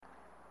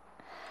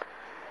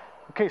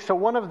Okay, so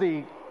one of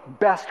the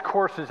best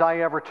courses I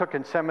ever took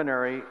in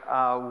seminary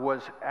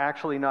was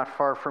actually not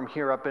far from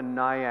here up in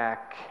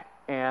Nyack,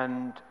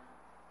 and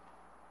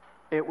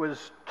it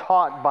was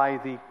taught by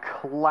the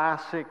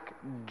classic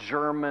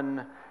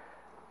German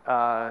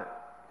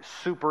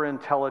super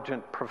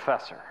intelligent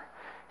professor.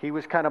 He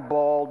was kind of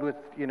bald with,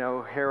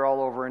 hair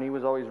all over, and he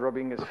was always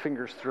rubbing his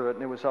fingers through it,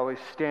 and it was always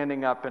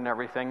standing up and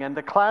everything. And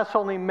the class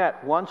only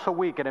met once a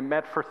week, and it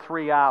met for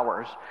 3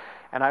 hours.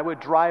 And I would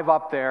drive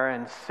up there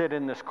and sit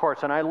in this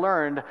course. And I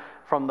learned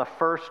from the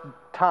first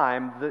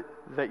time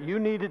that you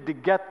needed to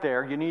get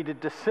there, you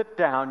needed to sit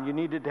down, you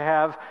needed to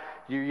have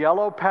your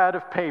yellow pad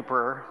of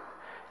paper.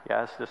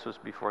 Yes, this was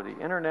before the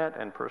internet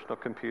and personal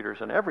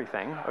computers and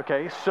everything.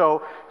 Okay,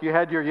 so you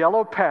had your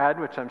yellow pad,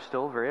 which I'm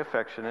still very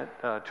affectionate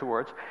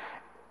towards,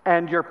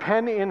 and your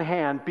pen in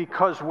hand,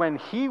 because when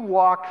he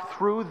walked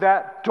through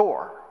that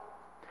door,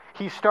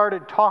 he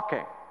started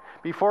talking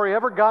before he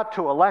ever got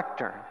to a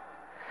lectern.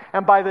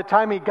 And by the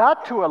time he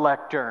got to a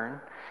lectern,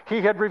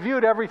 he had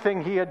reviewed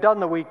everything he had done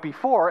the week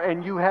before,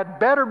 and you had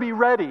better be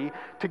ready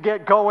to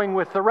get going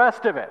with the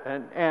rest of it.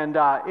 And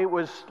it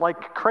was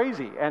like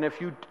crazy. And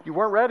if you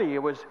weren't ready,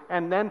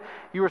 and then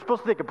you were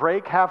supposed to take a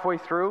break halfway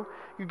through.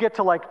 You get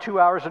to like 2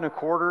 hours and a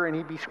quarter, and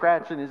he'd be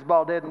scratching his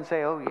bald head and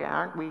say, "Oh yeah,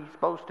 aren't we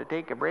supposed to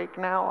take a break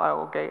now?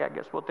 Oh, okay, I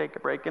guess we'll take a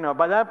break."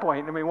 By that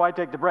point, why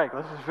take the break?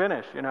 Let's just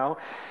finish,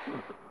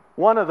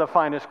 One of the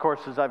finest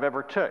courses I've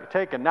ever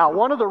taken. Now,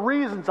 one of the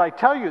reasons I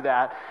tell you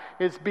that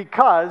is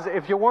because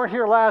if you weren't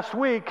here last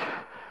week,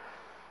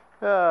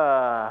 but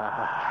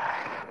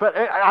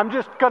I'm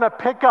just going to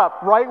pick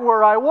up right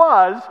where I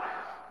was,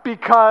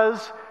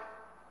 because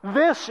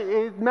this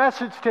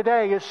message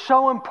today is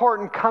so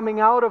important coming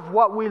out of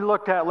what we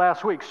looked at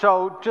last week.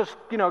 So just,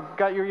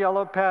 got your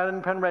yellow pad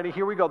and pen ready.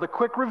 Here we go. The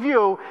quick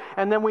review,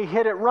 and then we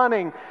hit it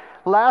running.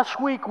 Last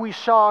week we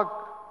saw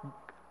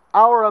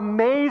our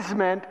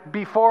amazement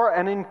before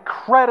an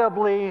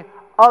incredibly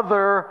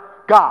other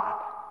God.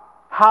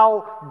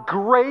 How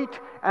great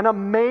and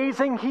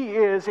amazing He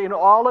is in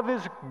all of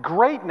His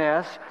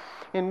greatness,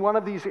 in one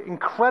of these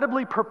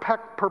incredibly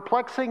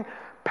perplexing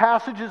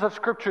passages of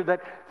Scripture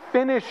that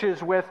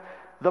finishes with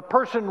the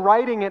person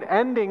writing it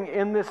ending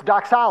in this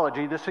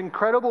doxology, this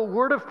incredible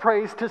word of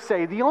praise to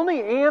say, the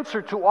only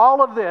answer to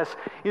all of this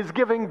is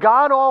giving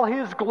God all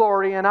His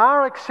glory and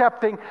our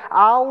accepting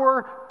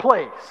our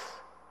place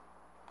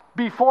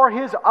before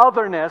His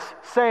otherness,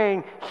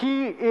 saying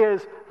He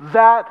is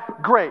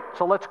that great.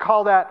 So let's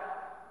call that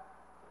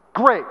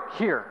great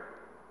here.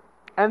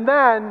 And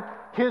then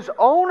His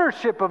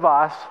ownership of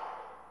us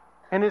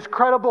and His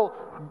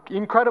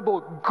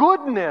incredible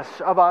goodness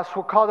of us,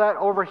 we'll call that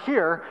over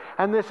here,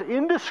 and this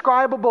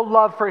indescribable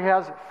love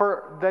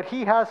that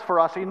He has for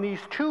us in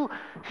these two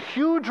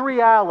huge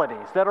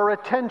realities that are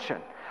at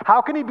tension. How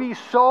can He be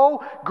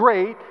so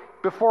great,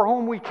 before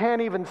whom we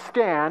can't even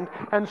stand,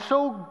 and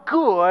so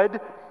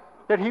good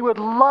that He would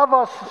love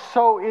us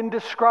so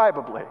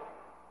indescribably?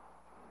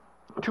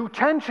 Two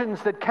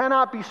tensions that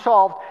cannot be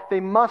solved, they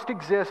must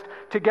exist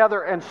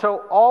together. And so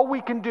all we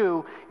can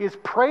do is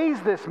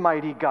praise this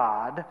mighty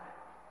God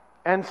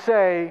and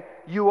say,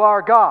 "You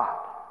are God."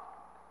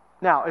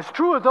 Now, as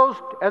true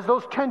as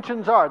those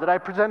tensions are that I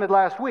presented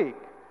last week,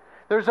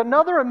 there's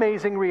another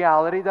amazing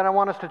reality that I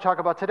want us to talk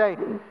about today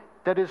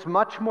that is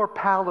much more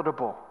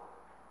palatable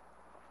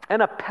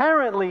and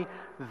apparently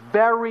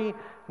very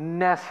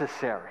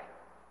necessary,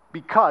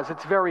 because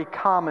it's very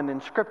common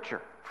in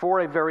Scripture for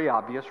a very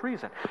obvious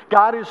reason.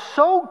 God is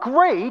so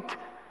great,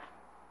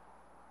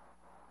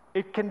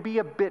 it can be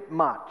a bit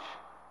much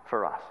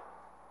for us.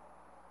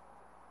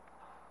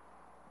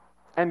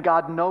 And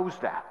God knows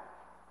that.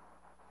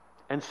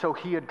 And so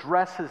He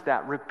addresses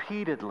that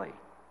repeatedly.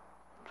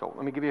 So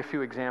let me give you a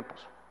few examples.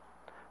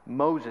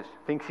 Moses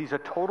thinks he's a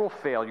total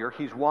failure.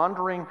 He's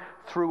wandering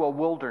through a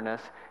wilderness,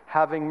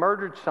 having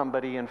murdered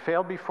somebody and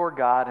failed before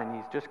God, and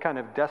he's just kind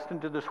of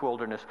destined to this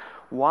wilderness,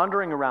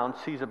 wandering around,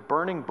 sees a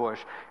burning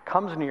bush,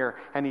 comes near,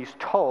 and he's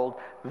told,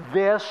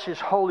 "This is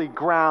holy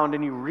ground,"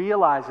 and he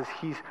realizes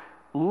he's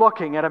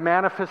looking at a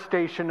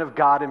manifestation of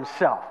God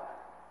Himself.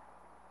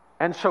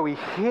 And so he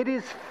hid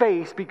his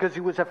face because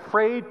he was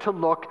afraid to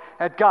look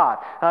at God.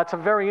 Now, that's a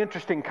very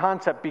interesting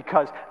concept,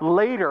 because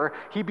later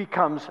he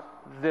becomes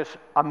this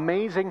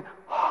amazing,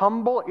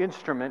 humble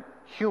instrument,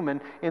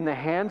 human, in the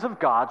hands of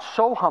God.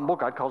 So humble,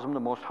 God calls him the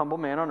most humble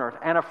man on earth,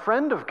 and a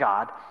friend of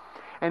God.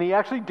 And he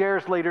actually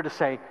dares later to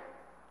say,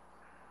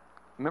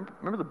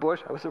 remember the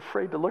bush? I was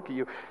afraid to look at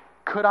you.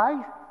 Could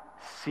I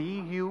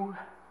see you?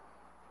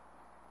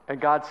 And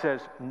God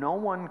says, "No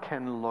one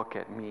can look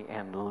at me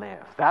and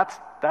live." That's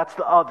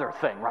the other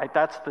thing, right?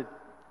 That's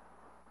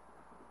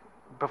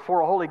before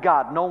a holy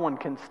God, no one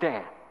can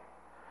stand.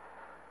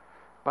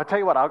 But I'll tell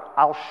you what,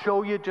 I'll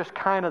show you just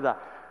kind of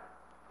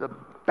the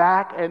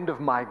back end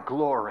of my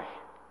glory.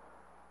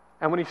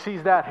 And when he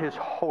sees that, his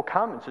whole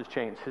countenance has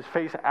changed. His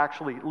face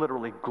actually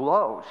literally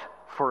glows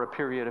for a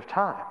period of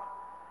time.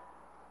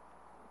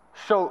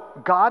 So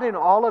God, in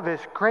all of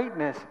His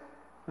greatness,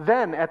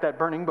 then at that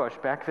burning bush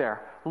back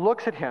there,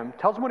 looks at him,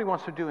 tells him what he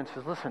wants to do, and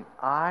says, listen,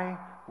 I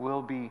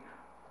will be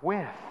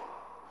with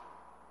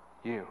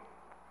you.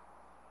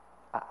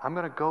 I'm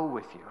going to go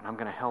with you, and I'm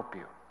going to help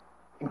you.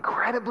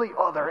 Incredibly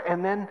other,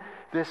 and then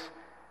this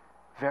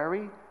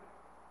very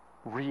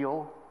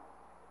real,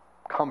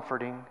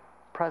 comforting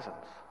presence.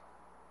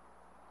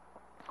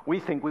 We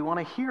think we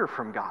want to hear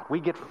from God. We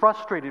get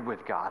frustrated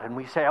with God, and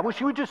we say, I wish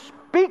you would just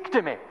speak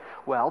to me.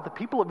 Well, the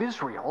people of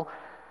Israel,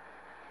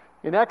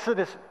 in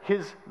Exodus,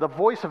 the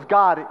voice of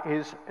God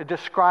is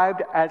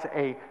described as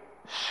a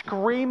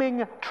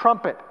screaming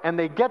trumpet, and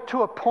they get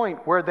to a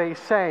point where they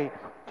say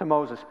to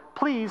Moses,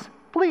 please,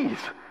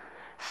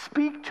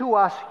 speak to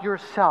us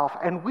yourself,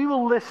 and we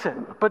will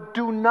listen, but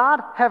do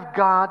not have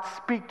God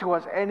speak to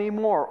us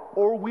anymore,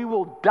 or we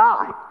will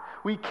die.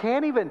 We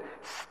can't even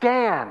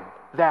stand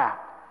that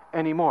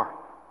anymore.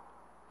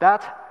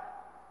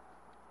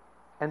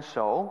 And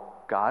so,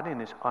 God, in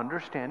his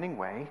understanding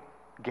way,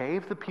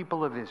 gave the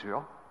people of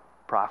Israel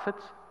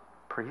prophets,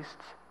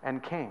 priests,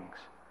 and kings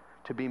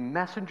to be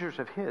messengers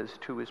of his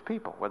to his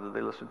people, whether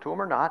they listened to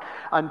him or not,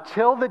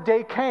 until the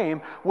day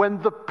came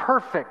when the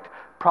perfect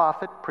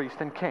prophet, priest,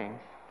 and king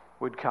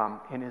would come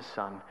in his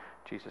Son,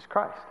 Jesus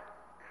Christ.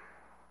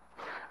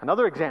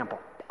 Another example,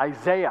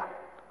 Isaiah,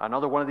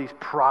 another one of these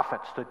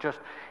prophets that just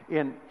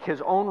in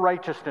his own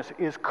righteousness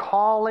is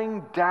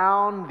calling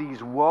down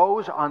these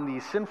woes on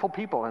these sinful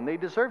people, and they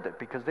deserved it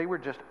because they were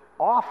just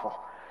awful.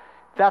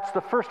 That's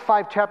the first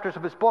 5 chapters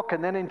of his book,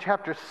 and then in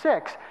chapter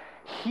 6,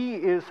 he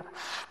is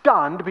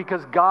stunned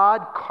because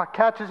God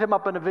catches him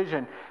up in a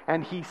vision,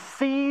 and he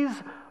sees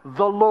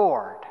the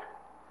Lord.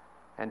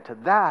 And to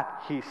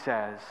that he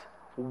says,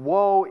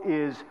 woe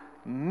is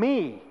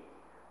me,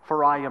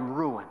 for I am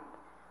ruined.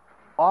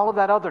 All of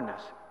that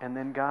otherness. And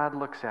then God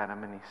looks at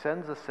him and he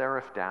sends a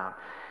seraph down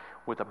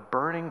with a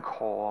burning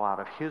coal out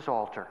of his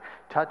altar,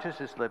 touches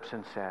his lips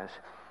and says,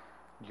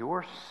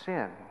 your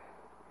sin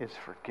is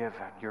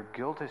forgiven. Your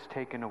guilt is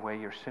taken away.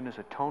 Your sin is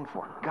atoned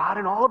for. God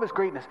in all of his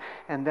greatness.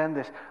 And then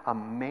this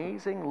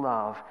amazing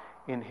love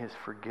in his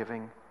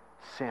forgiving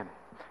sin.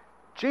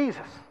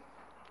 Jesus.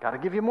 Got to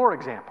give you more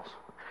examples.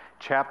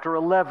 Chapter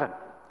 11.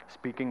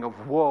 Speaking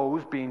of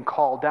woes being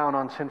called down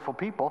on sinful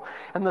people,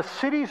 and the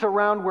cities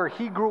around where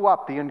he grew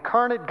up, the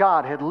incarnate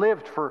God had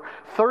lived for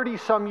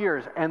 30-some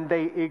years, and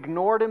they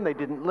ignored him, they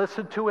didn't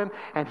listen to him,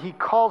 and he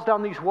calls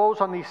down these woes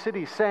on these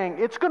cities, saying,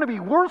 it's going to be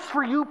worse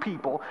for you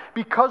people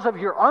because of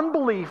your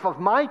unbelief of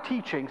my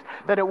teachings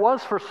than it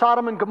was for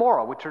Sodom and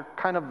Gomorrah, which are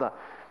kind of the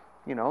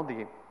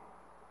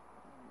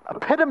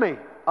epitome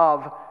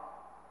of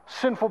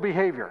sinful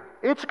behavior.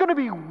 It's going to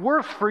be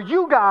worse for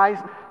you guys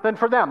than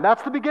for them.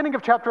 That's the beginning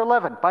of chapter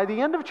 11. By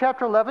the end of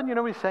chapter 11, you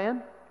know what he's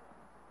saying?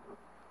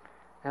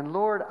 And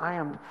Lord,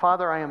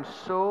 Father, I am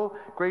so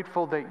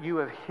grateful that you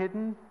have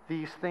hidden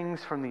these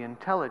things from the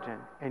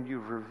intelligent and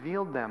you've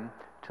revealed them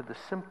to the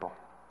simple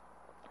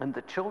and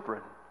the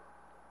children.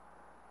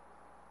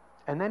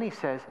 And then he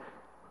says,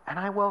 and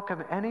I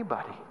welcome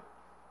anybody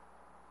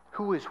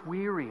who is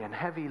weary and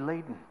heavy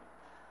laden.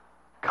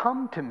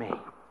 Come to me.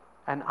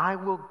 And I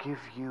will give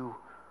you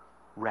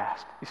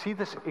rest. You see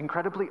this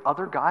incredibly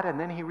other God? And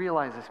then he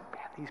realizes,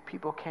 man, these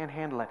people can't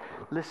handle it.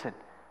 Listen,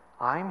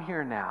 I'm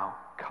here now.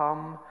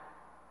 Come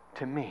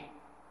to me,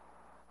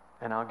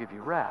 and I'll give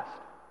you rest.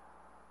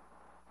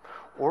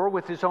 Or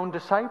with his own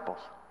disciples.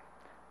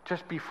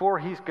 Just before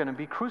he's going to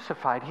be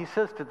crucified, he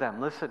says to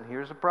them, listen,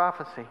 here's a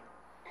prophecy.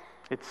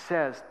 It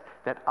says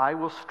that I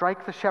will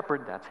strike the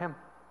shepherd, that's him,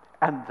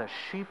 and the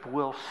sheep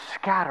will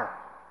scatter.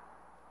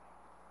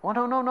 Well,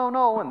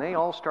 no. And they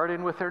all start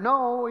in with their,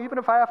 no, even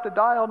if I have to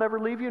die, I'll never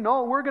leave you.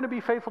 No, we're going to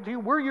be faithful to you.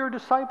 We're your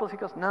disciples. He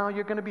goes, no,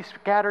 you're going to be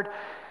scattered.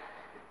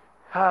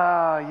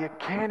 You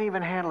can't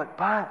even handle it.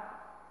 But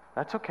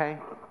that's okay.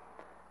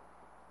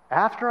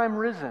 After I'm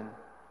risen,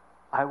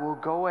 I will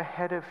go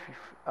ahead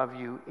of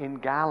you in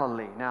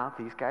Galilee. Now,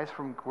 these guys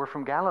were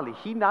from Galilee.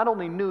 He not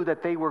only knew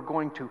that they were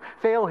going to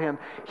fail him,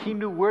 he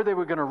knew where they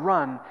were going to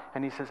run.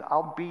 And he says,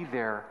 I'll be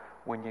there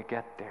when you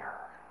get there.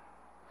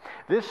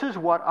 This is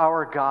what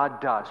our God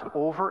does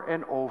over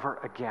and over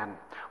again.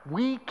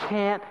 We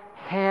can't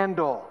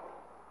handle.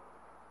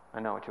 I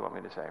know what you want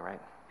me to say, right?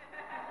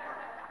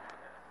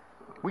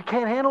 We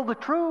can't handle the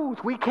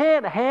truth. We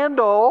can't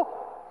handle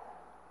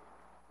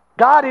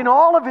God in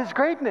all of his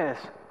greatness.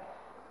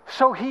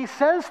 So he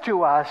says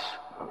to us,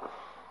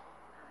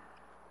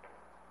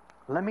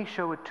 let me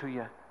show it to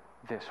you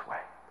this way.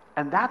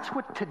 And that's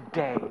what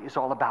today is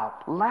all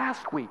about.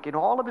 Last week, in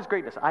all of his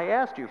greatness, I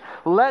asked you,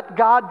 let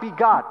God be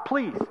God,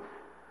 please.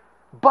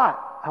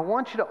 But I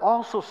want you to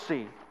also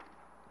see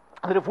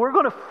that if we're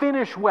going to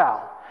finish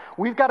well,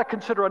 we've got to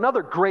consider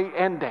another great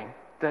ending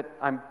that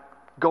I'm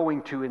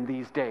going to in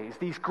these days.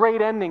 These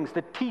great endings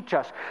that teach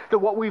us that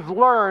what we've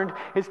learned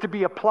is to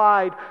be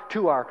applied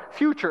to our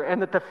future,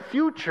 and that the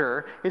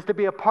future is to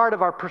be a part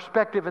of our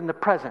perspective in the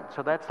present.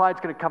 So that slide's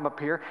going to come up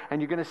here,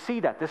 and you're going to see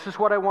that. This is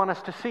what I want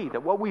us to see,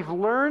 that what we've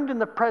learned in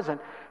the present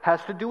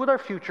has to do with our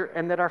future,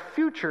 and that our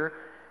future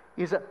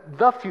is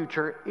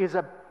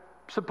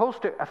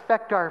supposed to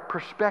affect our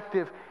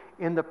perspective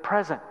in the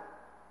present.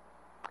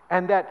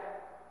 And that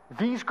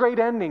these great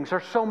endings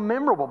are so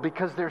memorable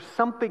because there's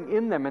something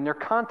in them and their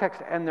context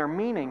and their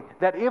meaning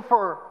that if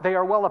they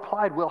are well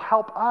applied will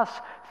help us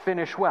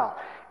finish well.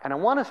 And I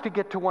want us to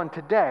get to one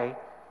today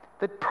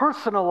that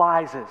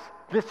personalizes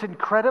this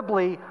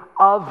incredibly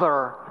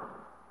other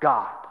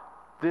God,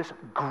 this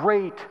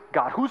great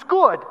God who's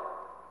good.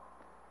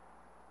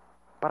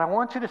 But I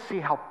want you to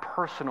see how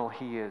personal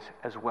he is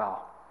as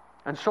well.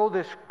 And so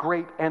this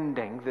great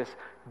ending, this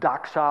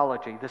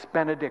doxology, this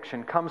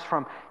benediction comes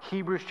from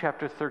Hebrews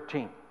chapter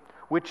 13.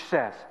 Which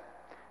says,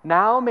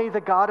 "Now may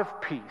the God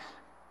of peace,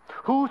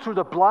 who through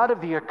the blood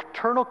of the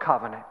eternal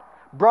covenant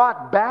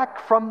brought back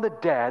from the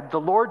dead the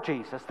Lord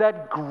Jesus,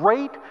 that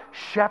great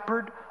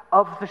shepherd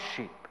of the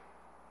sheep,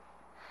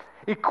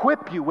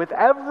 equip you with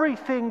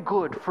everything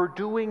good for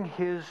doing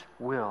his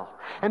will.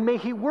 And may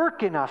he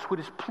work in us what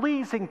is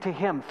pleasing to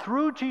him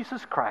through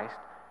Jesus Christ,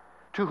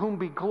 to whom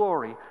be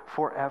glory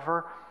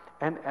forever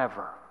and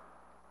ever."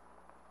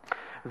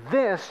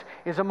 This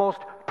is a most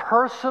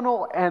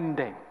personal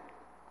ending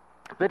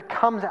that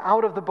comes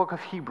out of the book of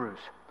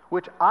Hebrews,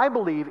 which I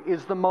believe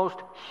is the most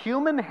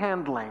human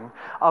handling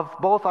of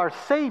both our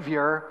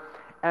Savior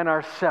and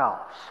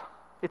ourselves.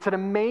 It's an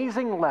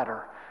amazing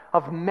letter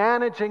of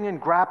managing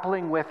and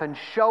grappling with and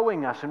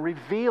showing us and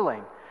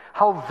revealing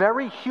how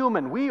very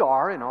human we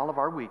are in all of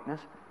our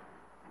weakness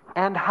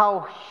and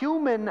how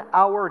human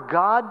our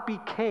God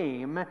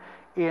became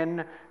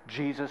in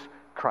Jesus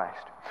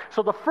Christ.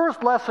 So the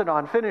first lesson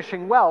on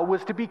finishing well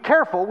was to be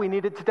careful. We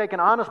needed to take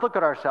an honest look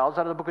at ourselves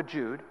out of the book of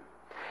Jude.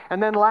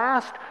 And then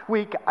last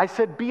week, I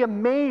said, be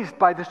amazed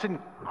by this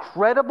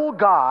incredible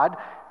God,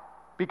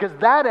 because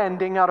that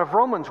ending out of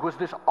Romans was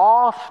this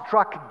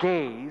awestruck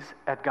gaze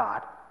at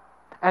God.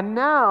 And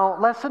now,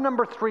 lesson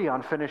number 3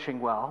 on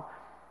finishing well,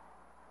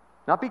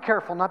 not be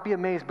careful, not be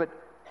amazed, but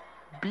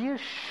be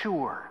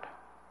assured.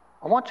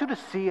 I want you to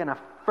see an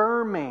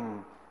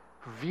affirming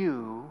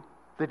view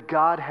that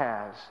God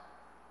has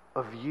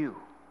of you.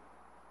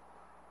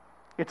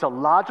 It's a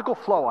logical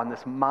flow on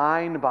this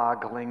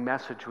mind-boggling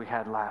message we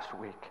had last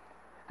week.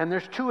 And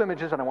there's 2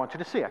 images that I want you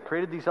to see. I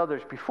created these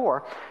others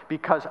before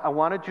because I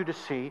wanted you to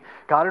see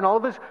God in all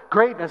of his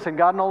greatness and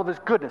God in all of his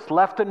goodness,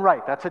 left and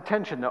right. That's a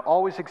tension that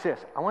always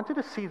exists. I want you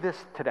to see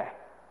this today.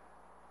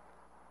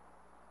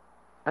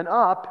 An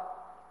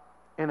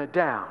up and a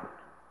down.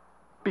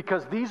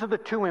 Because these are the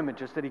 2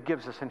 images that he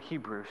gives us in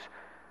Hebrews.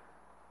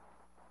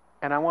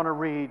 And I want to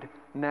read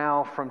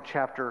now from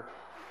chapter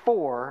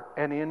 4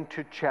 and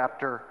into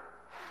chapter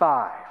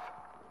 5.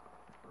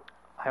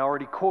 I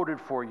already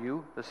quoted for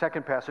you the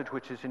second passage,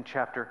 which is in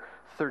chapter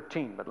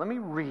 13. But let me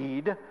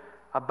read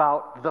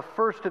about the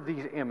first of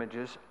these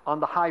images on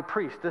the high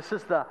priest. This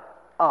is the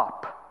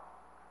up.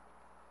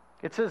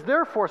 It says,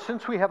 "Therefore,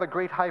 since we have a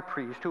great high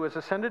priest who has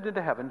ascended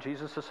into heaven,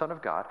 Jesus the Son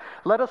of God,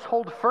 let us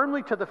hold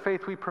firmly to the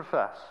faith we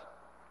profess.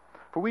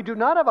 For we do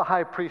not have a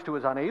high priest who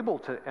is unable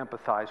to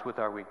empathize with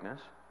our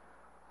weakness,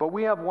 but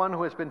we have one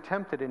who has been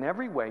tempted in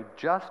every way,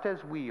 just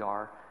as we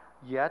are,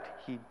 yet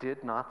he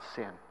did not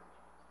sin.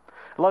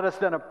 Let us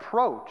then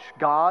approach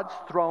God's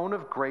throne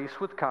of grace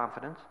with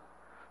confidence,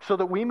 so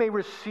that we may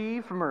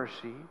receive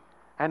mercy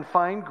and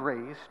find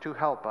grace to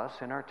help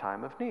us in our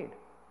time of need."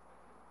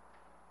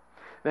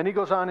 Then he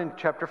goes on in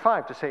chapter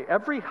 5 to say,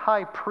 "Every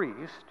high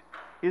priest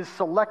is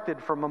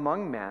selected from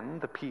among men,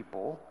 the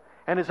people,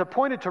 and is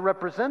appointed to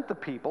represent the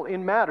people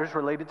in matters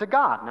related to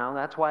God." Now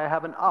that's why I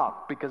have an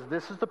up, because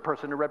this is the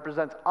person who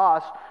represents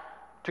us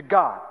to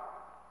God.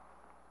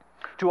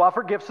 "To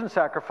offer gifts and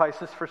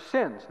sacrifices for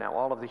sins." Now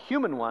all of the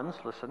human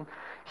ones, listen,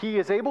 "he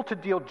is able to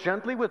deal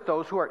gently with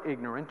those who are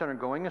ignorant and are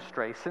going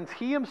astray, since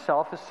he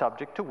himself is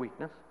subject to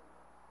weakness.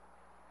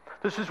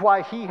 This is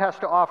why he has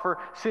to offer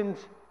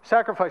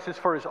sacrifices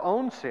for his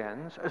own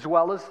sins, as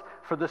well as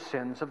for the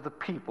sins of the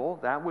people."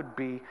 That would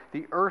be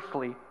the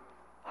earthly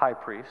high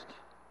priests.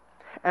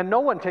 "And no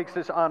one takes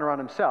this honor on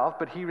himself,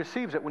 but he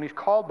receives it when he's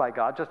called by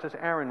God, just as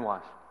Aaron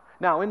was.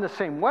 Now, in the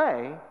same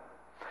way,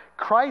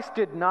 Christ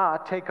did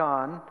not take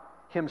on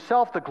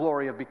himself the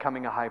glory of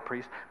becoming a high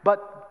priest,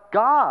 but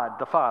God,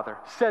 the Father,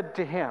 said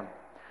to him,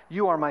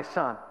 'You are my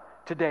son.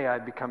 Today I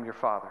become your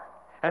father.'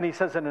 And he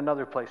says in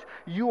another place,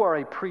 'You are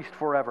a priest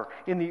forever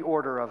in the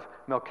order of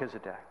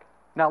Melchizedek.'"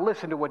 Now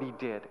listen to what he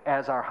did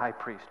as our high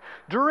priest.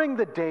 "During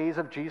the days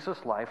of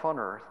Jesus' life on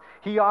earth,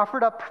 he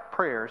offered up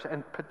prayers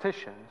and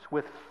petitions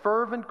with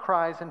fervent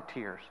cries and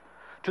tears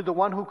to the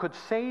one who could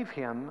save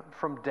him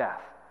from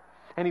death.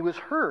 And he was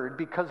heard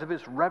because of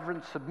his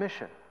reverent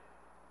submission.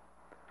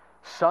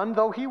 Son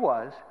though he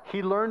was,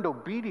 he learned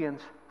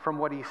obedience from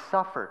what he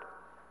suffered.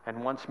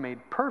 And once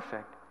made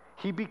perfect,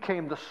 he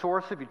became the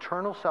source of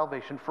eternal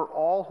salvation for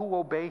all who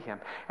obey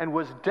him, and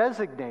was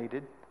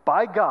designated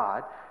by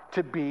God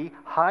to be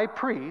high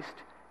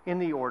priest in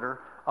the order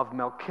of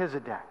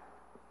Melchizedek."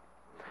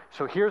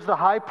 So here's the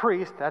high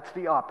priest, that's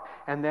the up.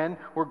 And then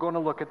we're going to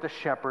look at the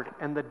shepherd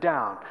and the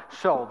down.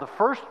 So the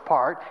first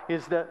part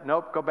is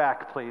go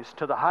back please,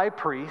 to the high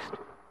priest.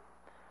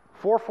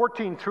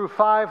 4:14 through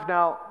 5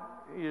 now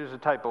there's a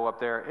typo up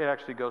there. It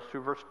actually goes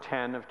through verse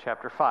 10 of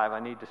chapter 5. I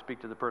need to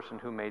speak to the person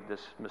who made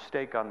this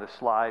mistake on this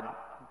slide.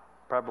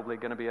 Probably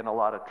going to be in a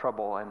lot of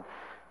trouble and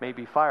may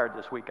be fired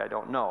this week. I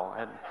don't know.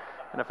 And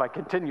if I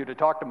continue to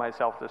talk to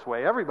myself this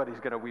way, everybody's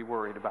going to be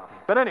worried about me.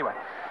 But anyway,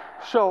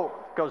 so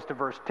it goes to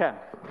verse 10.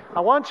 I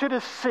want you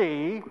to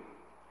see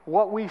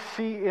what we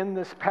see in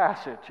this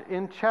passage.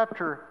 In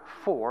chapter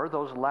 4,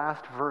 those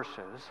last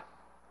verses,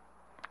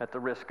 at the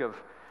risk of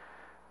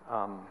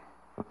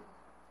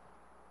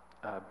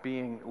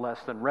being less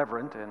than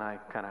reverent, and I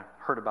kind of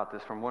heard about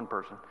this from one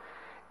person,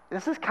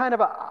 this is kind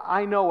of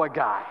I know a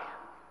guy.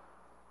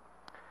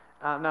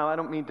 Now, I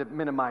don't mean to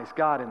minimize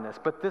God in this,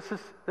 but this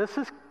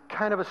is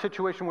kind of a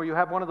situation where you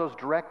have one of those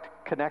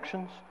direct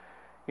connections,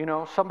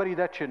 somebody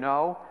that you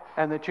know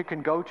and that you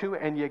can go to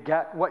and you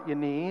get what you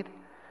need.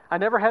 I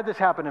never had this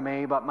happen to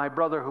me, but my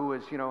brother, who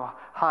is,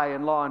 high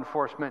in law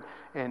enforcement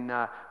in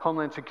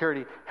Homeland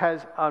Security,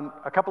 has on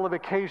a couple of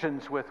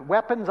occasions with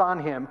weapons on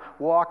him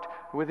walked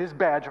with his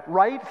badge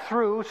right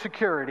through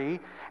security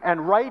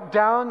and right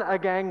down a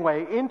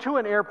gangway into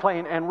an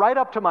airplane and right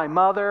up to my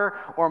mother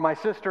or my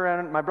sister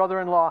and my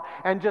brother-in-law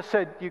and just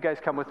said, "You guys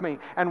come with me,"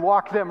 and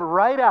walked them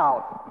right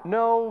out.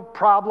 No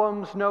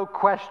problems, no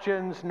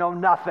questions, no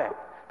nothing,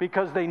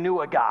 because they knew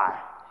a guy.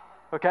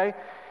 Okay?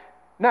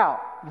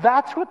 Now,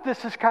 that's what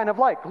this is kind of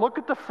like. Look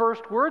at the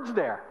first words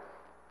there.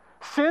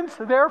 Since,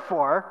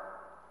 therefore,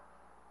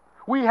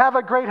 we have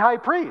a great high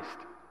priest.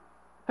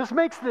 This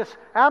makes this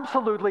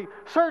absolutely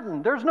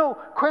certain. There's no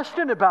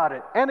question about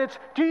it. And it's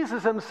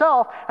Jesus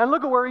himself. And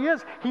look at where he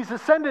is. He's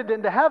ascended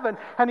into heaven,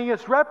 and he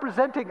is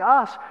representing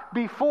us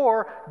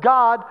before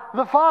God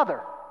the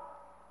Father.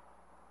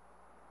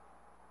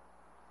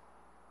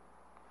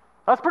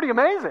 That's pretty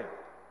amazing.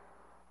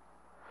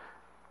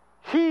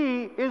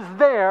 He is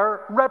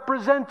there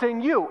representing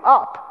you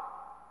up.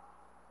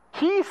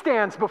 He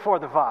stands before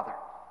the Father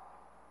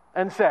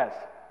and says,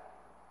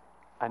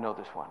 "I know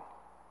this one.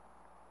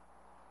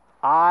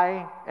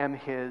 I am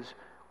his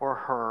or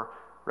her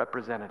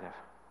representative."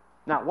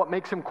 Now, what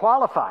makes him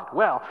qualified?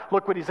 Well,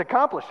 look what he's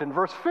accomplished in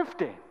verse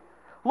 15.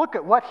 Look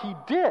at what he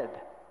did.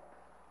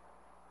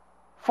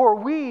 "For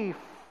we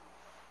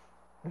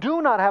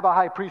do not have a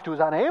high priest who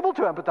is unable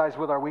to empathize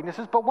with our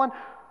weaknesses, but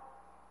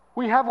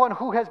we have one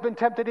who has been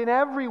tempted in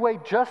every way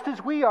just as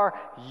we are,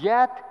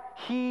 yet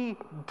he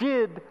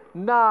did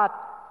not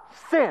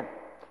sin."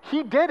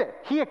 He did it.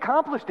 He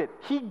accomplished it.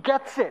 He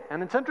gets it.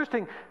 And it's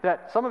interesting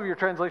that some of your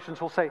translations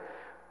will say,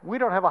 "We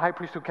don't have a high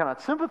priest who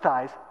cannot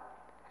sympathize."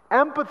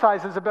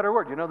 Empathize is a better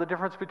word. You know the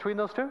difference between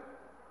those two?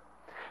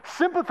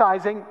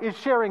 Sympathizing is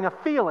sharing a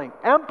feeling.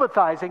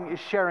 Empathizing is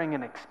sharing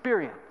an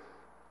experience.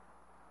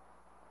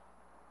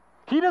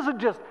 He doesn't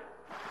just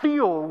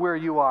feel where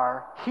you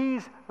are.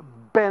 He's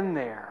been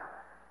there.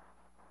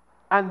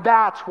 And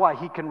that's why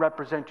he can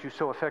represent you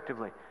so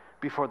effectively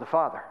before the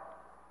Father,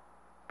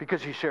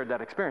 because he shared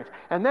that experience.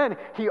 And then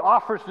he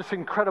offers this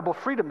incredible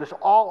freedom, this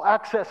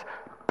all-access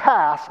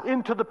pass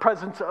into the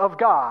presence of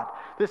God,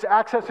 this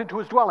access into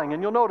his dwelling.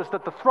 And you'll notice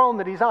that the throne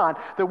that he's on,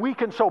 that we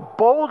can so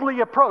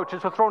boldly approach,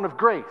 is a throne of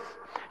grace.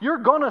 You're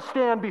going to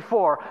stand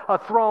before a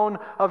throne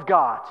of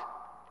God.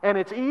 And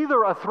it's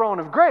either a throne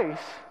of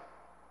grace,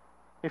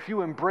 if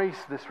you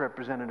embrace this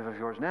representative of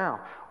yours now,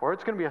 or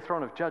it's going to be a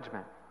throne of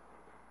judgment.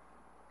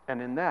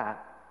 And in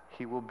that,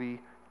 he will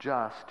be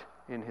just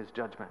in his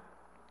judgment.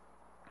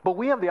 But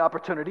we have the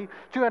opportunity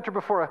to enter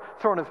before a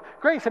throne of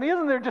grace. And he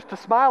isn't there just to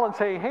smile and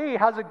say, "Hey,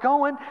 how's it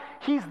going?"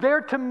 He's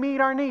there to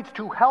meet our needs,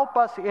 to help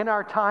us in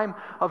our time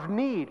of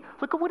need.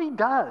 Look at what he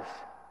does.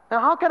 Now,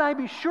 how can I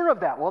be sure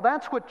of that? Well,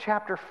 that's what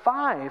chapter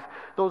 5,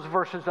 those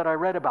verses that I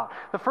read about.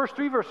 The first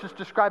 3 verses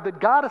describe that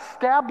God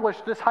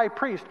established this high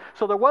priest.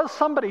 So there was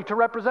somebody to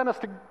represent us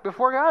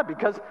before God,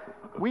 because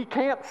we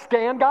can't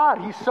stand God.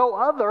 He's so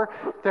other.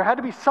 There had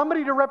to be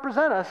somebody to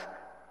represent us.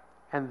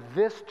 And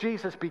this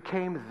Jesus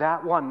became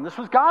that one. This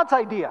was God's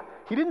idea.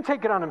 He didn't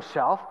take it on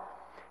himself.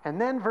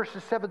 And then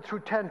verses 7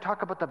 through 10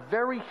 talk about the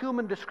very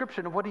human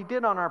description of what he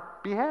did on our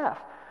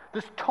behalf.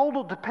 This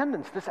total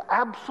dependence, this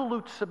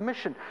absolute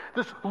submission,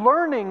 this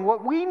learning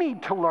what we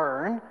need to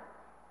learn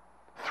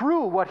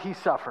through what he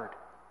suffered.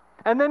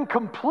 And then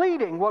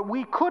completing what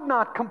we could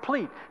not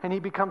complete. And he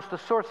becomes the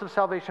source of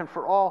salvation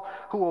for all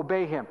who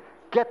obey him.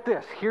 Get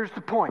this, here's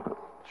the point.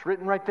 It's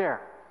written right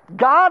there.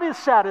 God is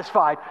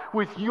satisfied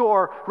with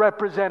your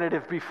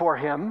representative before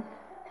him.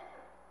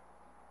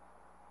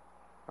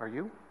 Are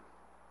you?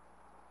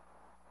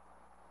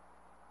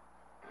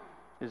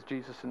 Is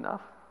Jesus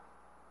enough?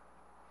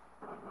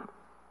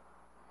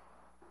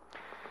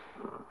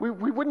 We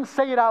wouldn't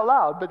say it out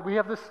loud, but we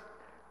have this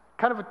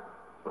kind of a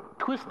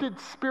twisted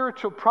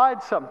spiritual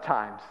pride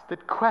sometimes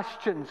that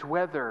questions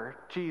whether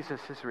Jesus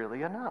is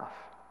really enough.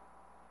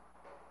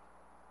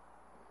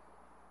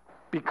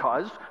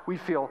 Because we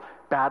feel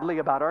badly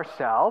about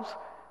ourselves,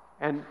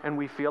 and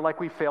we feel like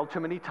we failed too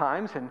many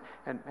times,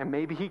 and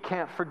maybe he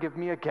can't forgive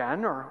me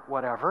again, or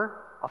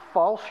whatever, a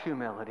false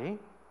humility.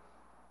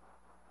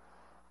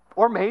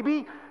 Or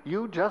maybe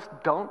you just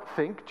don't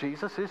think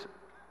Jesus is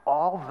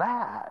all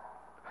that.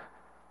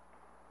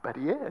 But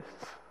he is.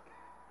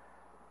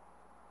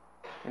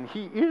 And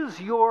he is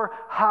your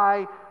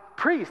high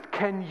priest.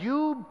 Can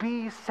you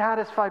be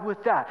satisfied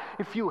with that?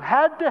 If you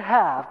had to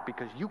have,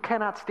 because you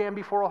cannot stand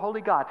before a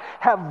holy God,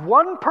 have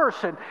one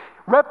person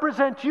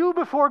represent you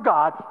before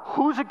God,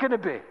 who's it going to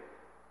be?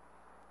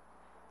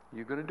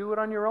 You going to do it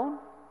on your own?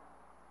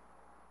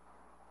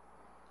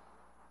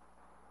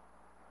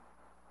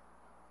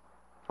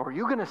 Or are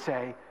you going to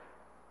say,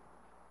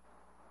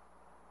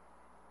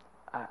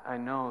 I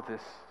know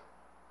this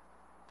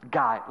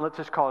guy, let's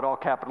just call it all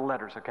capital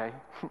letters, okay?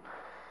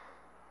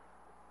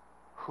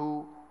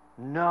 Who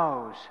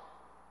knows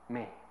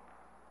me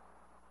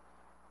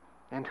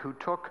and who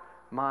took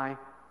my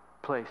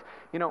place.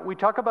 You know, we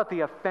talk about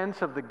the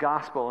offense of the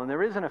gospel, and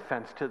there is an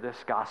offense to this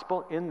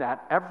gospel in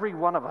that every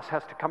one of us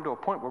has to come to a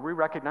point where we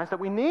recognize that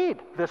we need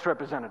this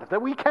representative,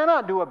 that we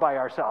cannot do it by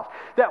ourselves,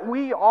 that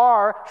we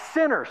are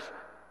sinners.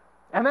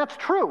 And that's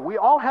true. We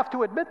all have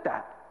to admit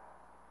that.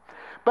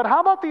 But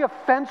how about the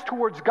offense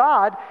towards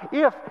God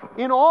if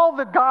in all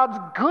the God's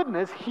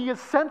goodness he has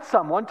sent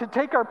someone to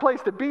take our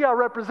place, to be our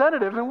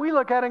representative, and we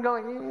look at it and go,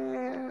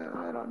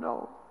 I don't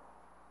know.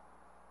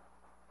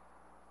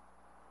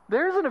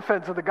 There's an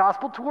offense of the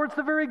gospel towards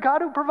the very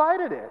God who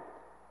provided it.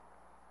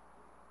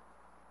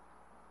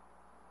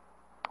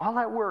 All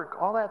that work,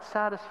 all that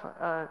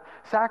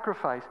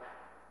sacrifice,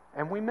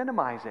 and we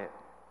minimize it.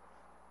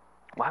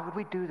 Why would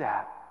we do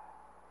that?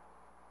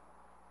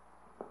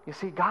 You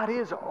see, God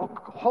is a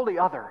wholly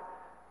other,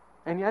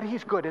 and yet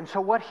he's good. And so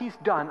what he's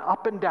done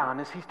up and down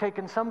is he's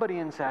taken somebody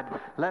and said,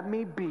 let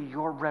me be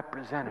your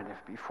representative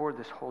before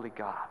this holy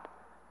God.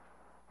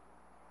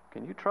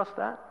 Can you trust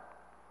that?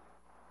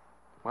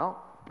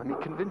 Well, let me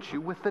convince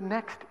you with the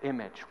next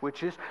image,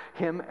 which is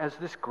him as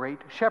this great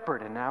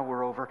shepherd. And now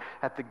we're over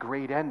at the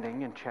great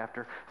ending in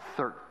chapter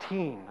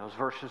 13, those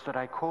verses that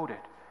I quoted.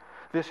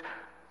 This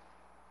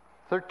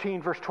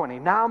 13 verse 20,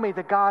 now may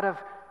the God of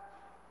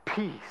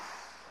peace.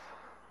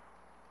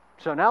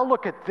 So now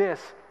look at this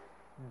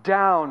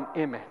down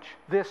image,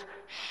 this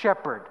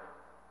shepherd.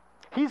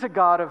 He's a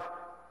God of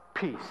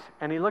peace.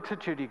 And he looks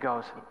at you and he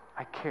goes,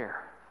 I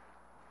care.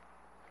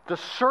 The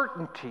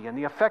certainty and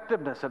the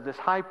effectiveness of this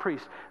high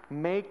priest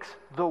makes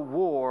the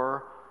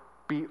war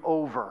be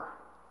over.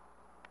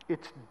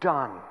 It's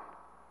done.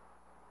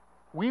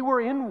 We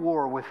were in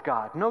war with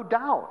God, no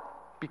doubt,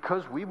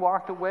 because we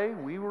walked away,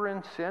 we were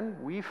in sin,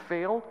 we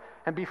failed,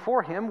 and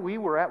before him we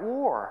were at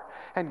war.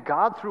 And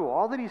God, through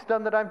all that he's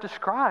done that I've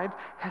described,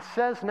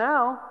 says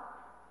now,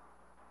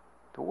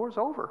 the war's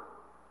over.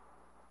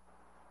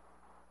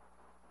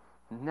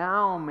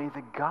 Now may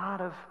the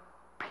God of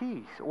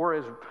peace, or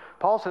as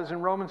Paul says in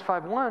Romans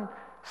 5:1,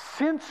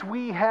 since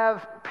we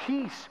have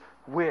peace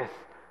with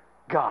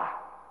God.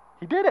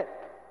 He did it.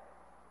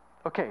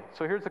 Okay,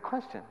 so here's the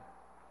question.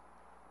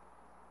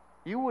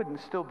 You wouldn't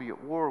still be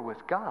at war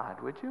with God,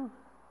 would you?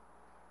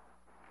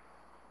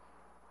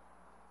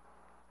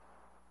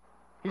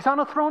 He's on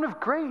a throne of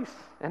grace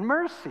and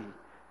mercy.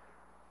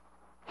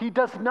 He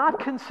does not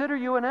consider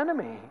you an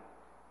enemy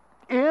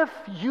if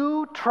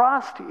you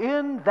trust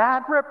in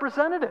that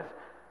representative.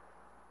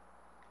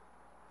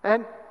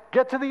 And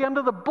get to the end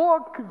of the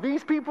book,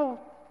 these people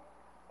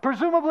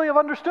presumably have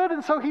understood,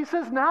 and so he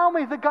says, now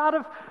may the God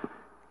of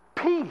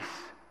peace.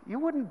 You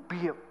wouldn't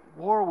be at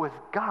war with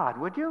God,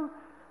 would you?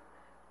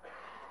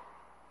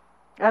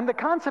 And the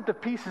concept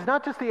of peace is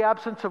not just the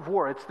absence of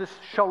war. It's this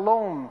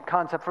shalom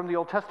concept from the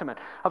Old Testament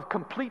of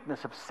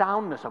completeness, of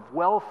soundness, of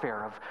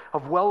welfare,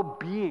 of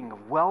well-being, of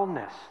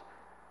wellness.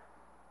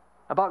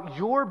 About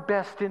your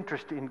best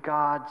interest in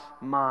God's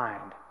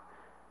mind.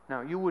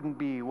 Now, you wouldn't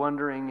be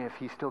wondering if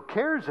he still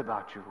cares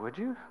about you, would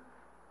you?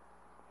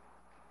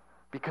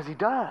 Because he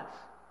does.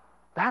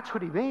 That's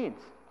what he means.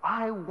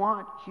 I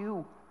want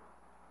you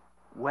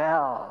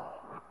well.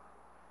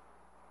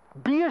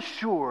 Be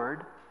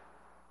assured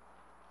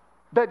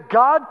that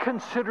God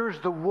considers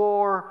the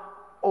war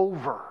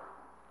over.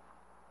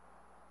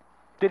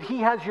 That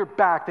he has your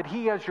back, that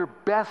he has your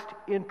best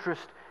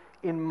interest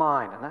in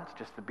mind. And that's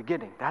just the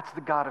beginning. That's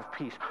the God of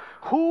peace.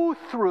 Who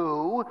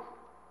through,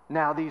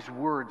 now these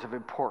words of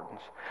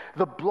importance,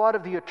 the blood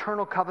of the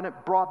eternal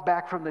covenant brought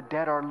back from the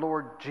dead our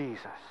Lord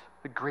Jesus,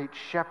 the great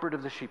shepherd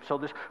of the sheep. So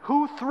this,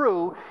 who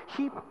through,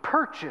 he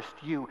purchased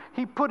you.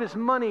 He put his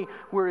money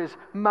where his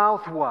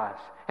mouth was.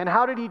 And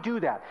how did he do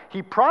that?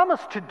 He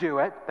promised to do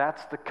it.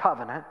 That's the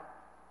covenant.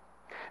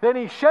 Then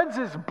he sheds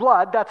his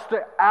blood. That's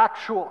the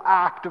actual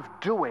act of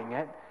doing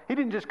it. He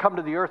didn't just come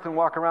to the earth and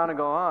walk around and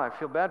go, oh, I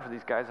feel bad for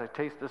these guys. I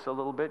taste this a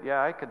little bit.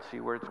 Yeah, I can see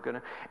where it's going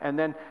to. And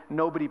then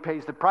nobody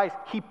pays the price.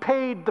 He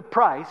paid the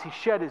price. He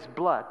shed his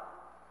blood.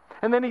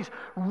 And then he's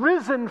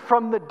risen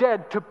from the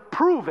dead to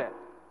prove it.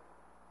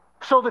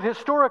 So that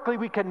historically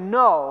we can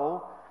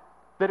know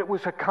that it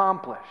was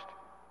accomplished.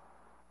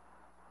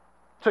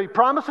 So he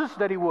promises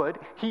that he would.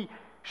 He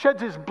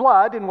sheds his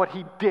blood in what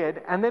he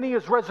did. And then he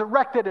is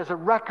resurrected as a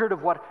record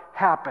of what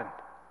happened.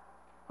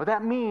 What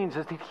that means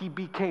is that he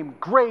became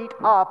great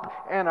up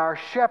and our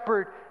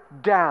shepherd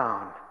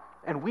down.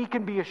 And we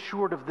can be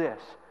assured of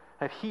this,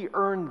 that he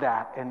earned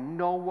that and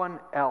no one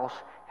else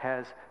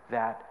has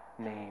that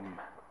name.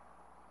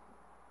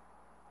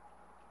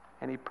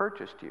 And he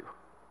purchased you.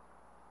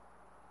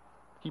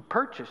 He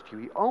purchased you.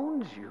 He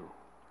owns you.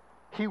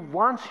 He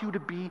wants you to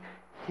be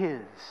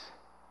his.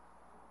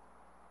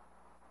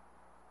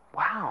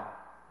 Wow,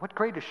 what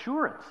great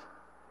assurance.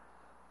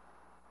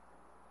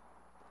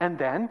 And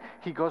then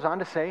he goes on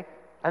to say,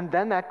 and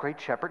then that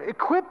great shepherd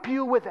equip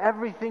you with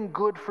everything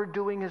good for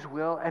doing his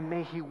will, and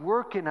may he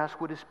work in us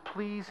what is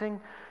pleasing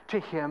to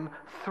him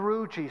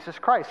through Jesus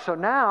Christ. So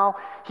now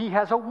he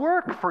has a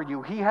work for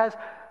you. He has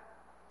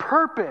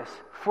purpose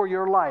for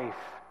your life.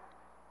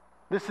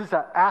 This is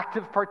an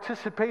active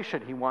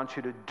participation. He wants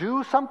you to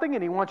do something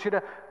and he wants you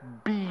to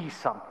be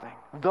something.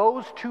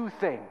 Those two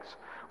things,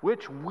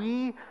 which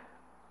we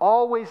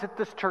always at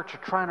this church are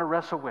trying to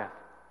wrestle with.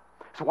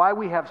 It's why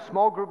we have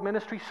small group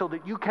ministry, so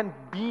that you can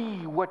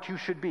be what you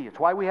should be. It's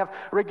why we have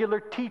regular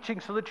teaching,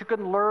 so that you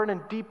can learn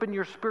and deepen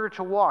your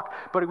spiritual walk.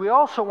 But we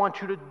also want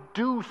you to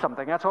do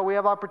something. That's why we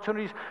have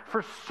opportunities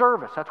for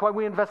service. That's why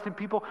we invest in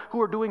people who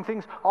are doing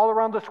things all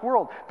around this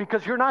world.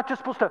 Because you're not just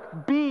supposed to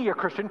be a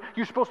Christian,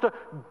 you're supposed to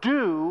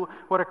do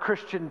what a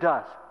Christian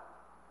does.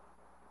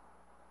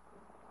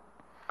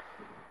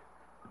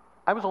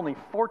 I was only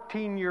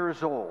 14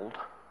 years old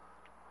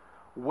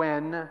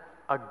when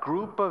a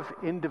group of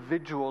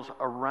individuals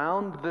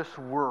around this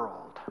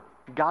world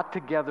got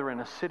together in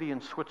a city in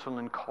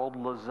Switzerland called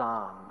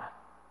Lausanne.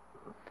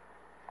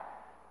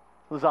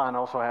 Lausanne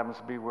also happens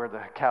to be where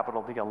the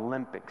capital of the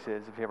Olympics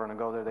is. If you ever want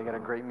to go there, they got a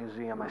great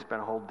museum. I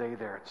spent a whole day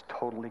there. It's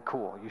totally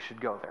cool. You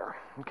should go there.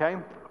 Okay?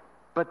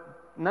 But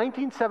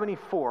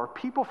 1974,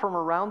 people from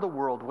around the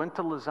world went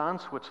to Lausanne,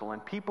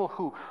 Switzerland, people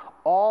who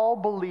all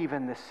believe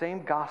in the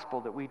same gospel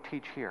that we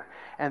teach here.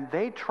 And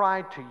they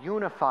tried to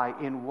unify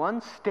in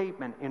one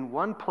statement, in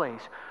one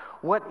place,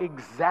 what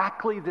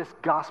exactly this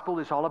gospel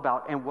is all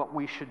about and what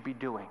we should be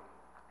doing.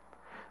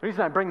 The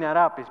reason I bring that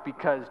up is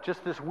because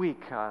just this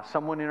week,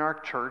 someone in our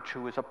church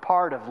who is a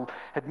part of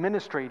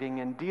administrating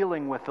and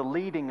dealing with the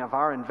leading of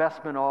our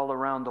investment all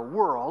around the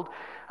world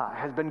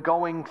has been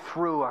going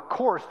through a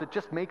course that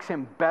just makes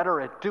him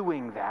better at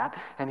doing that.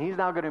 And he's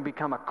now going to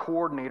become a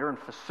coordinator and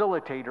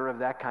facilitator of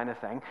that kind of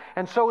thing.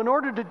 And so in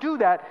order to do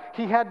that,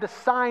 he had to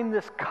sign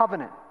this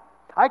covenant.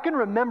 I can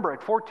remember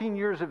at 14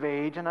 years of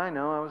age, and I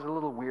know I was a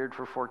little weird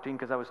for 14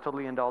 because I was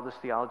totally into all this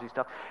theology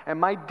stuff,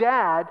 and my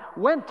dad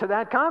went to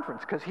that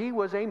conference because he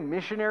was a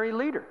missionary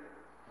leader.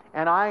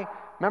 And I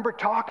remember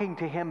talking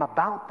to him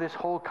about this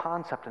whole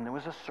concept, and there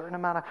was a certain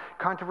amount of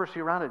controversy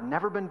around it.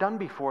 Never been done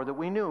before, that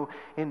we knew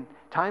in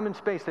time and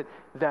space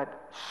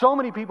that so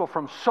many people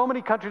from so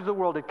many countries of the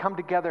world had come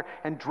together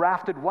and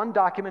drafted one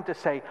document to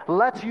say,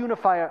 let's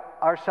unify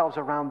ourselves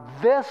around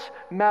this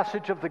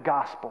message of the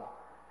gospel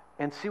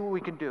and see what we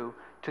can do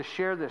to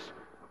share this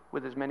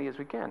with as many as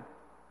we can.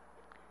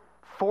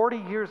 40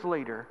 years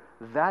later,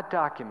 that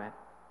document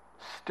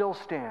still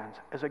stands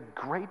as a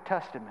great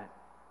testament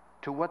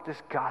to what this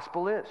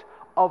gospel is,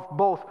 of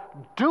both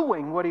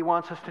doing what he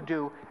wants us to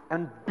do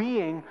and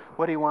being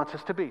what he wants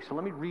us to be. So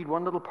let me read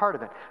one little part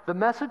of it. The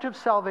message of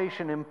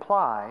salvation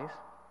implies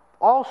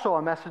also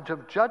a message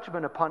of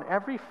judgment upon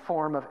every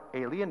form of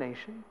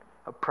alienation,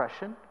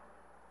 oppression,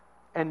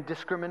 and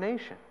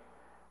discrimination.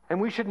 And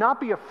we should not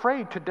be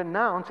afraid to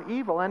denounce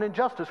evil and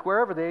injustice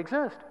wherever they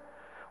exist.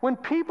 When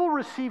people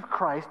receive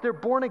Christ, they're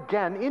born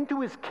again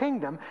into his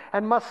kingdom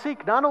and must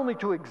seek not only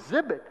to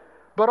exhibit,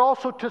 but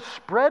also to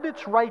spread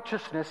its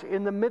righteousness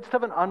in the midst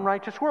of an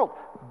unrighteous world,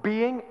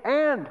 being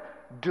and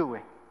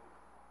doing.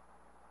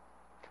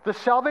 The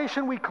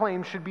salvation we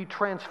claim should be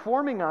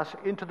transforming us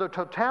into the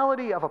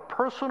totality of a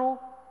personal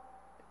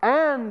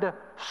and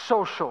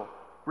social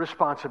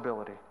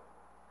responsibility.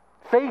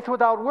 Faith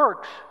without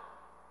works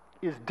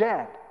is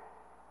dead.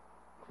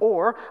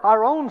 Or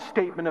our own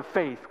statement of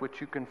faith,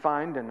 which you can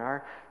find in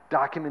our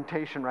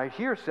documentation right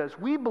here, says,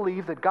 we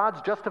believe that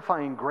God's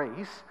justifying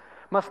grace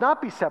must not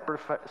be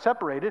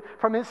separated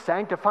from his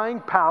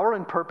sanctifying power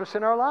and purpose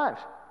in our lives.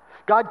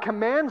 God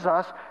commands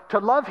us to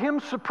love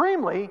him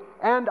supremely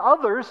and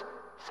others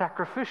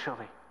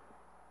sacrificially,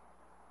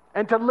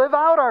 and to live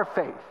out our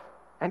faith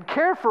and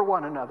care for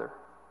one another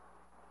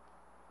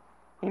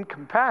in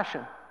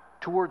compassion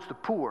towards the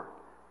poor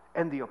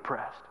and the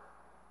oppressed.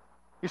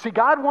 You see,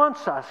 God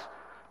wants us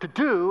to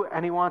do,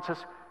 and he wants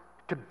us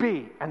to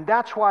be. And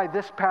that's why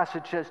this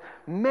passage says,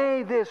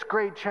 may this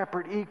great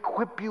shepherd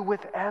equip you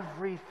with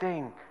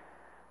everything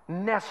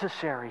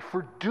necessary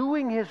for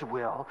doing his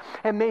will,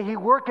 and may he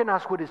work in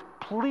us what is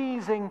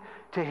pleasing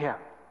to him.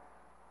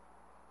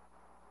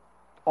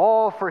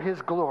 All for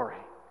his glory,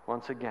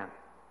 once again.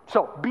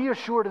 So, be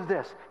assured of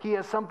this. He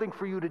has something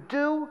for you to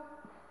do,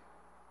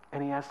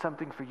 and he has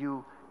something for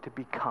you to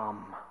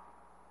become.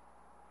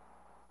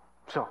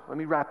 So, let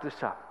me wrap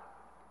this up.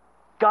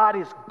 God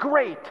is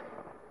great,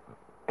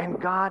 and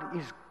God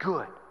is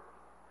good.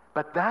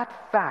 But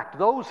that fact,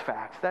 those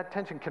facts, that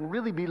tension can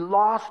really be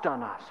lost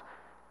on us.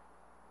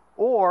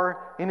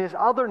 Or, in his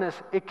otherness,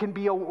 it can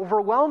be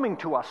overwhelming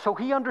to us. So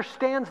he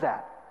understands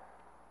that.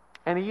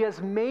 And he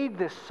has made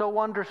this so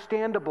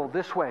understandable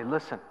this way.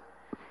 Listen,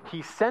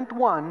 he sent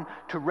one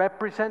to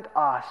represent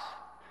us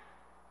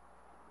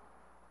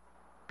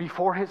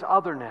before his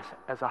otherness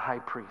as a high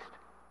priest.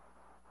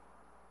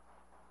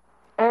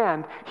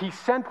 And he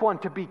sent one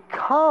to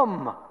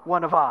become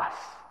one of us,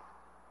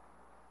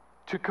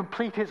 to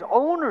complete his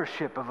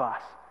ownership of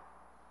us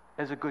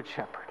as a good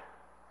shepherd.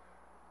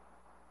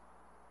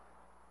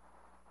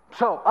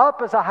 So,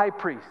 up as a high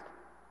priest,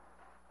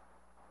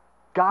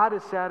 God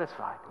is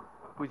satisfied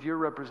with your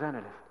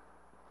representative.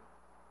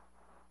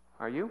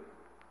 Are you?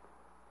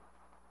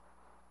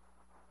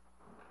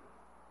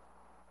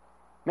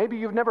 Maybe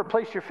you've never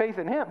placed your faith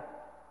in him.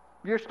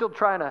 You're still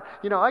trying to,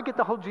 I get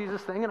the whole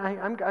Jesus thing, and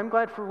I'm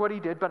glad for what he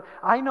did, but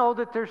I know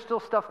that there's still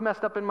stuff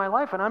messed up in my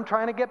life, and I'm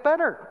trying to get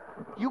better.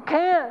 You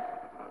can't.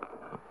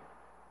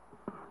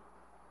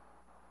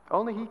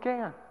 Only he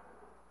can.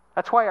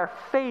 That's why our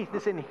faith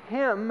is in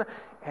him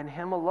and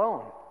him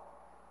alone.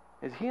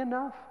 Is he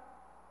enough?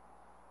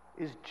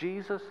 Is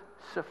Jesus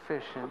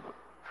sufficient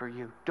for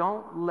you?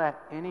 Don't let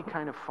any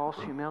kind of false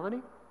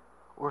humility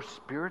or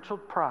spiritual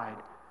pride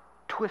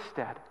twist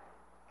that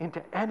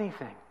into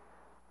anything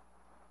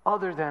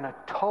other than a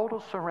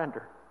total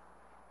surrender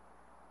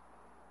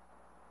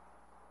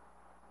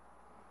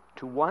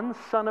to one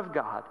Son of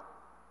God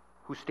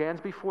who stands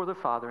before the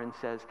Father and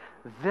says,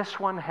 this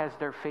one has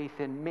their faith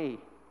in me,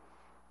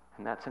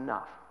 and that's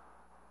enough.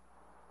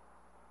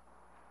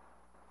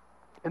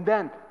 And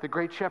then the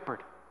great shepherd,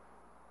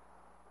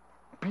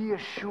 be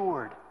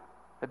assured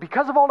that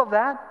because of all of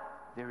that,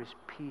 there is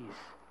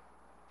peace.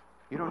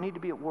 You don't need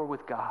to be at war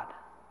with God.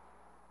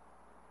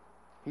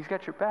 He's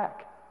got your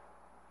back.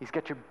 He's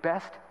got your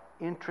best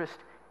interest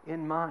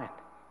in mind.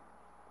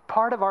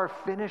 Part of our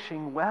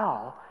finishing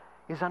well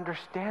is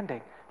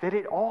understanding that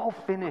it all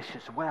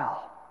finishes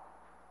well.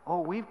 Oh,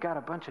 we've got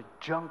a bunch of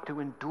junk to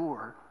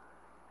endure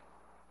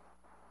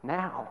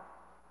now,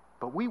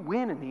 but we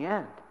win in the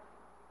end.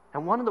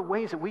 And one of the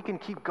ways that we can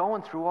keep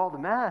going through all the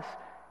mess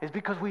is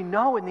because we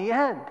know in the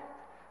end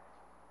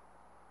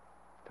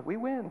that we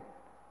win.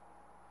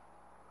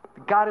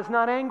 That God is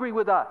not angry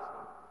with us.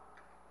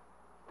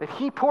 That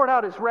he poured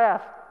out his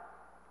wrath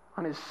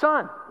on his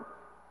Son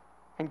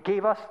and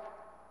gave us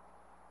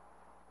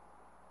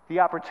the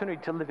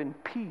opportunity to live in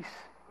peace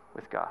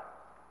with God.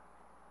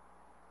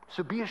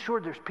 So be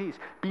assured there's peace.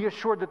 Be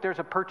assured that there's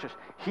a purchase.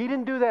 He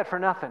didn't do that for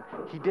nothing.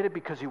 He did it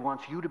because he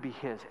wants you to be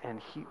his,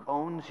 and he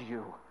owns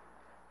you.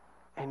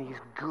 And he's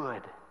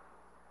good.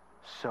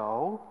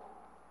 So,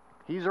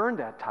 he's earned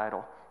that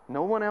title.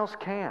 No one else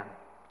can.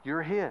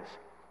 You're his.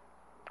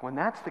 When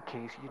that's the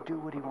case, you do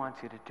what he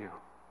wants you to do.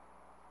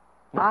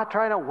 Not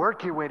trying to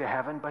work your way to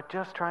heaven, but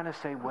just trying to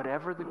say,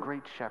 whatever the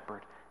great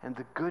shepherd and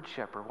the good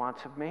shepherd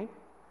wants of me,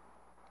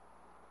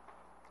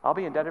 I'll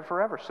be indebted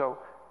forever. So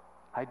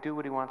I do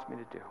what he wants me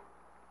to do.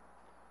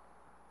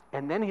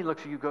 And then he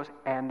looks at you and goes,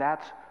 and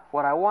that's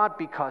what I want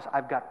because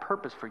I've got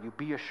purpose for you.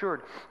 Be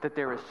assured that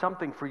there is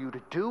something for you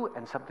to do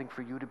and something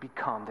for you to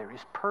become. There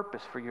is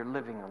purpose for your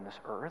living on this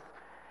earth.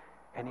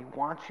 And he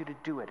wants you to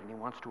do it. And he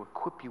wants to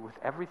equip you with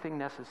everything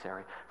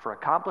necessary for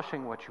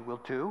accomplishing what you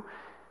will do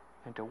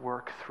and to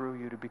work through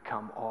you to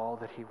become all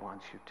that he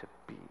wants you to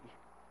be.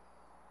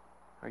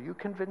 Are you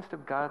convinced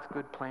of God's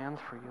good plans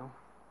for you?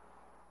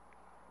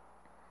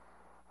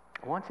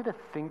 I want you to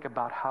think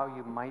about how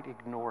you might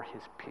ignore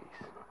his peace.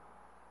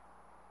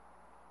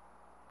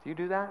 Do you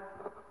do that?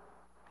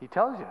 He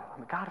tells you,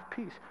 I'm the God of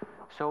peace.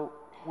 So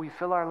we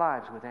fill our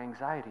lives with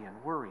anxiety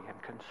and worry and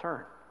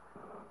concern.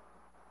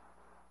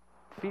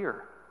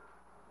 Fear.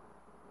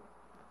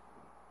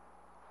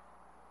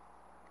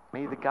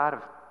 May the God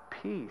of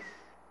peace,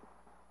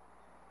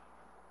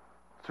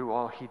 through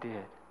all he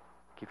did,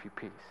 give you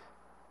peace.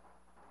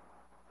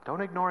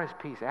 Don't ignore his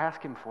peace.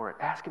 Ask him for it.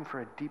 Ask him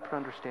for a deeper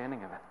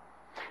understanding of it.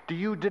 Do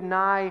you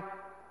deny,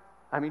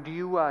 do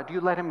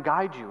you let him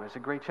guide you as a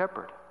great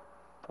shepherd?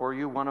 Or are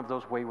you one of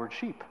those wayward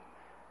sheep?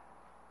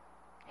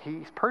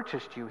 He's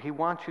purchased you. He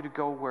wants you to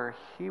go where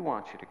he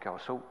wants you to go.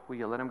 So will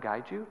you let him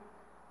guide you?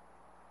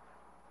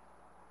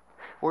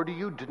 Or do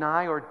you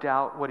deny or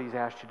doubt what he's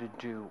asked you to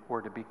do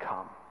or to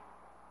become?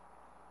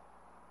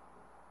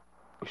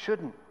 You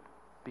shouldn't,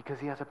 because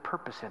he has a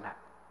purpose in it.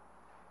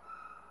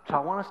 So I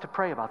want us to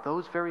pray about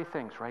those very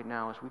things right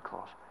now as we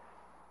close.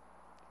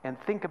 And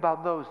think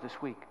about those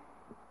this week.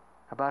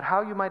 About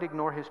how you might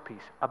ignore his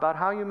peace. About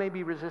how you may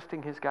be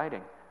resisting his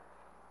guiding.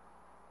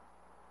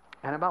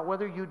 And about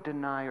whether you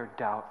deny or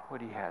doubt what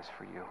he has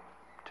for you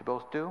to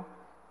both do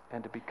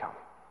and to become.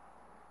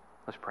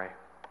 Let's pray.